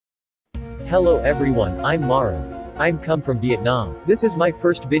Hello everyone, I'm Maru. I'm come from Vietnam. This is my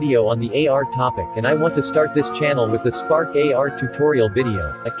first video on the AR topic and I want to start this channel with the Spark AR tutorial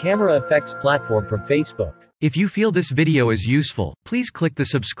video, a camera effects platform from Facebook. If you feel this video is useful, please click the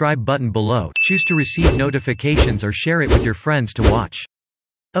subscribe button below, choose to receive notifications or share it with your friends to watch.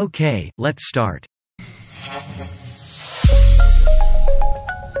 Okay, let's start.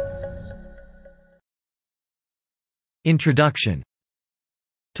 Introduction.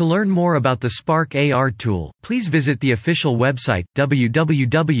 To learn more about the Spark AR tool, please visit the official website,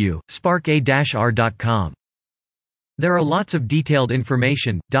 www.sparka-r.com. There are lots of detailed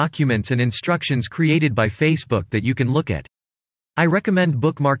information, documents and instructions created by Facebook that you can look at. I recommend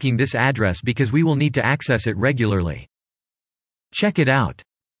bookmarking this address because we will need to access it regularly. Check it out.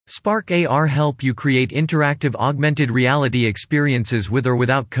 Spark AR help you create interactive augmented reality experiences with or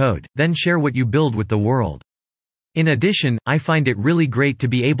without code, then share what you build with the world. In addition, I find it really great to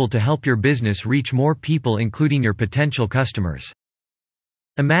be able to help your business reach more people, including your potential customers.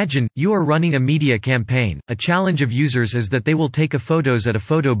 Imagine, you are running a media campaign. A challenge of users is that they will take photos at a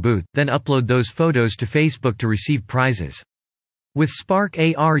photo booth, then upload those photos to Facebook to receive prizes. With Spark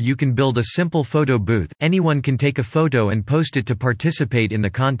AR you can build a simple photo booth. Anyone can take a photo and post it to participate in the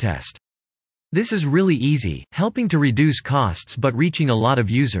contest. This is really easy, helping to reduce costs but reaching a lot of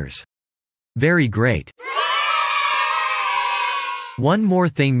users. Very great. One more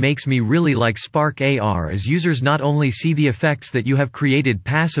thing makes me really like Spark AR is users not only see the effects that you have created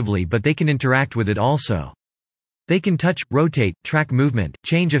passively but they can interact with it also. They can touch, rotate, track movement,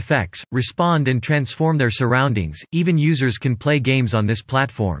 change effects, respond and transform their surroundings. Even users can play games on this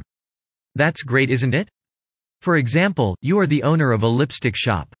platform. That's great, isn't it? For example, you are the owner of a lipstick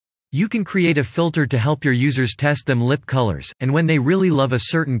shop. You can create a filter to help your users test them lip colors, and when they really love a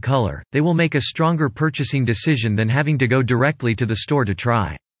certain color, they will make a stronger purchasing decision than having to go directly to the store to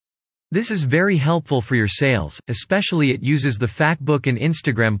try. This is very helpful for your sales, especially it uses the Facebook and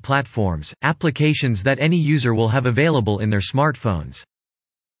Instagram platforms, applications that any user will have available in their smartphones.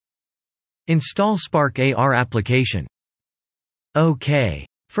 Install Spark AR application. Okay.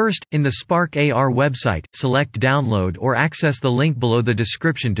 First, in the Spark AR website, select Download or access the link below the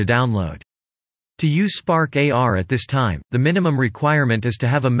description to download. To use Spark AR at this time, the minimum requirement is to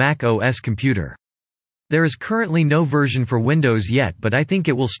have a Mac OS computer. There is currently no version for Windows yet, but I think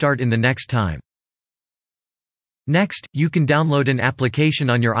it will start in the next time. Next, you can download an application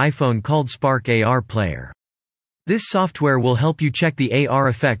on your iPhone called Spark AR Player. This software will help you check the AR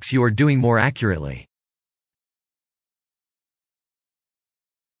effects you are doing more accurately.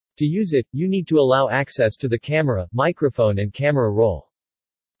 To use it, you need to allow access to the camera, microphone and camera roll.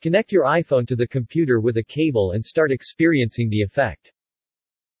 Connect your iPhone to the computer with a cable and start experiencing the effect.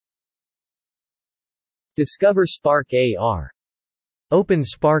 Discover Spark AR. Open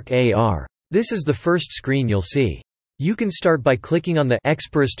Spark AR. This is the first screen you'll see. You can start by clicking on the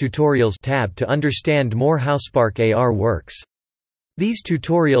Express Tutorials tab to understand more how Spark AR works. These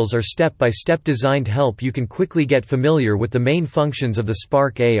tutorials are step-by-step designed help you can quickly get familiar with the main functions of the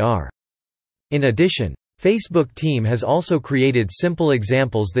Spark AR. In addition, Facebook team has also created simple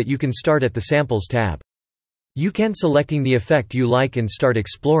examples that you can start at the Samples tab. You can selecting the effect you like and start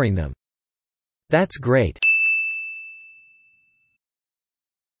exploring them. That's great.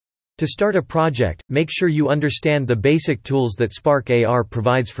 To start a project, make sure you understand the basic tools that Spark AR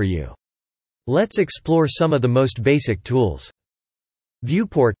provides for you. Let's explore some of the most basic tools.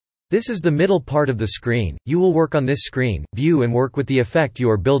 Viewport. This is the middle part of the screen. You will work on this screen, view and work with the effect you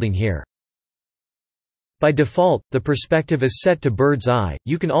are building here. By default, the perspective is set to bird's eye.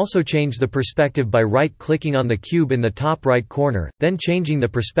 You can also change the perspective by right-clicking on the cube in the top right corner, then changing the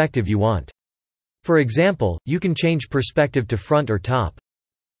perspective you want. For example, you can change perspective to front or top.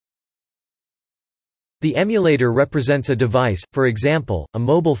 The emulator represents a device, for example, a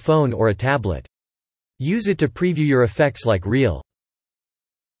mobile phone or a tablet. Use it to preview your effects like real.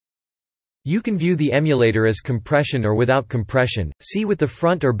 You can view the emulator as compression or without compression, see with the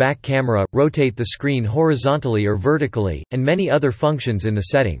front or back camera, rotate the screen horizontally or vertically, and many other functions in the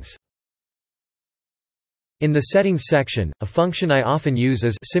settings. In the Settings section, a function I often use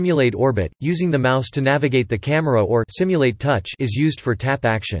is Simulate Orbit. Using the mouse to navigate the camera or Simulate Touch is used for tap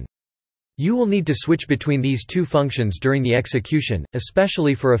action. You will need to switch between these two functions during the execution,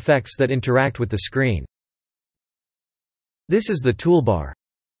 especially for effects that interact with the screen. This is the toolbar.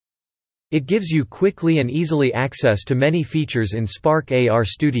 It gives you quickly and easily access to many features in Spark AR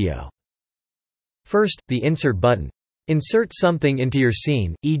Studio. First, the Insert button. Insert something into your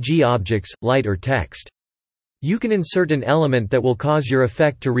scene, e.g. objects, light or text. You can insert an element that will cause your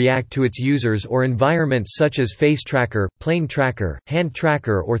effect to react to its users or environments such as face tracker, plane tracker, hand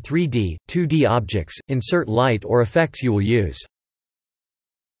tracker or 3D, 2D objects. Insert light or effects you will use.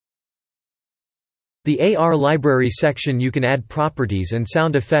 The AR library section, you can add properties and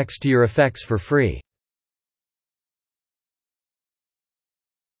sound effects to your effects for free.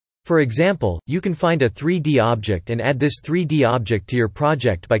 For example, you can find a 3D object and add this 3D object to your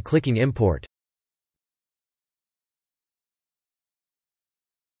project by clicking Import.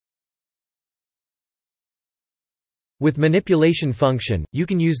 With manipulation function, you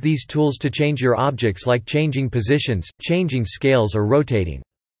can use these tools to change your objects like changing positions, changing scales or rotating.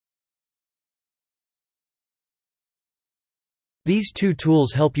 These two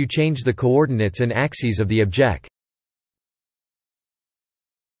tools help you change the coordinates and axes of the object.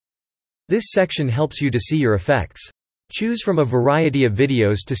 This section helps you to see your effects. Choose from a variety of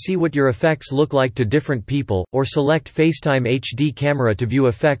videos to see what your effects look like to different people, or select FaceTime HD camera to view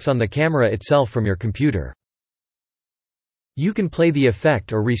effects on the camera itself from your computer. You can play the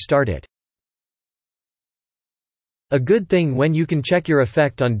effect or restart it. A good thing when you can check your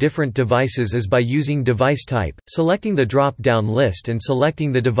effect on different devices is by using device type, selecting the drop-down list and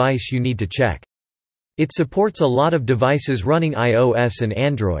selecting the device you need to check. It supports a lot of devices running iOS and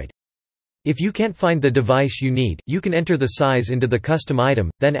Android. If you can't find the device you need, you can enter the size into the custom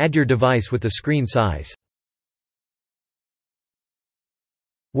item, then add your device with the screen size.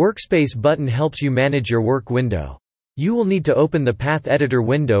 Workspace button helps you manage your work window. You will need to open the Path Editor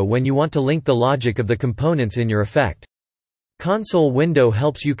window when you want to link the logic of the components in your effect. Console window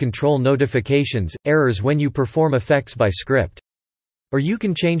helps you control notifications, errors when you perform effects by script. Or you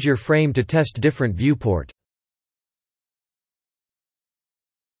can change your frame to test different viewport.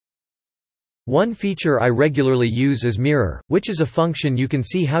 One feature I regularly use is Mirror, which is a function you can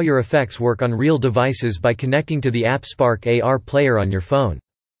see how your effects work on real devices by connecting to the app Spark AR Player on your phone.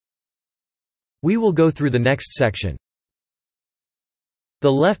 We will go through the next section.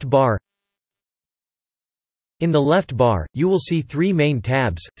 The left bar. In the left bar, you will see three main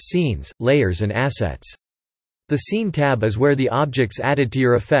tabs: Scenes, Layers and Assets. The Scene tab is where the objects added to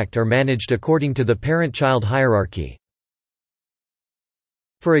your effect are managed according to the parent-child hierarchy.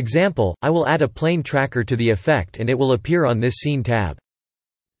 For example, I will add a plane tracker to the effect and it will appear on this Scene tab.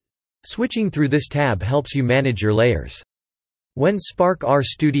 Switching through this tab helps you manage your layers. When Spark R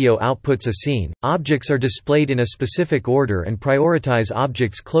Studio outputs a scene, objects are displayed in a specific order and prioritize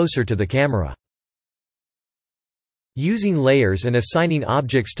objects closer to the camera. Using layers and assigning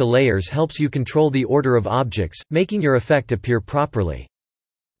objects to layers helps you control the order of objects, making your effect appear properly.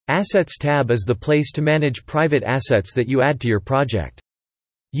 Assets tab is the place to manage private assets that you add to your project.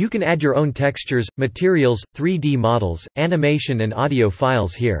 You can add your own textures, materials, 3D models, animation and audio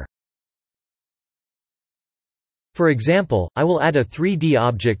files here. For example, I will add a 3D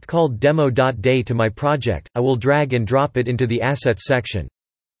object called demo.day to my project. I will drag and drop it into the Assets section.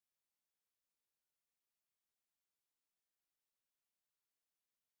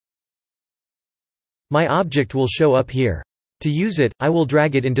 My object will show up here. To use it, I will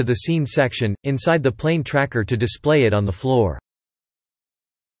drag it into the Scene section, inside the plane tracker to display it on the floor.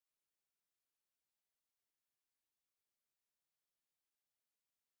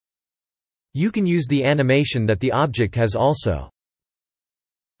 You can use the animation that the object has also.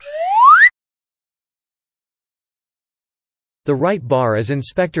 The right bar is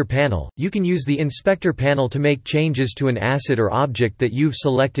Inspector Panel. You can use the Inspector Panel to make changes to an asset or object that you've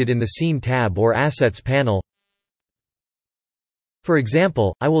selected in the Scene tab or Assets panel. For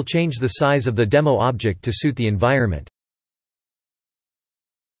example, I will change the size of the demo object to suit the environment.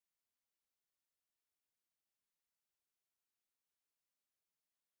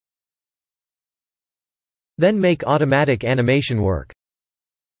 Then make automatic animation work.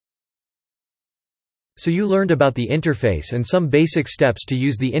 So you learned about the interface and some basic steps to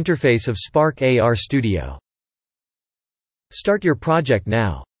use the interface of Spark AR Studio. Start your project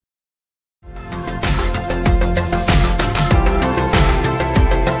now.